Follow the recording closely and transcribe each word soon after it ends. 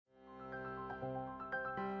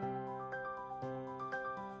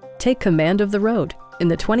Take command of the road in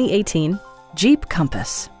the 2018 Jeep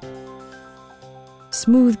Compass.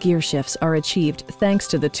 Smooth gear shifts are achieved thanks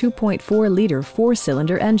to the 2.4-liter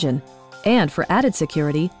four-cylinder engine. And for added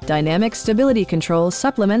security, dynamic stability control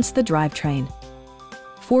supplements the drivetrain.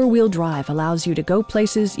 Four-wheel drive allows you to go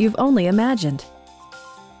places you've only imagined.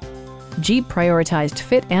 Jeep prioritized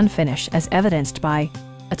fit and finish as evidenced by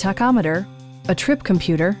a tachometer, a trip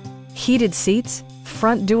computer, heated seats,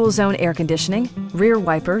 front dual-zone air conditioning, rear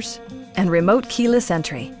wipers, and remote keyless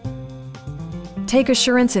entry. Take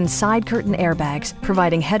assurance in side curtain airbags,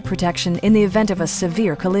 providing head protection in the event of a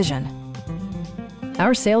severe collision.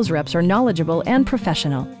 Our sales reps are knowledgeable and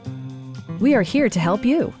professional. We are here to help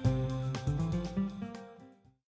you.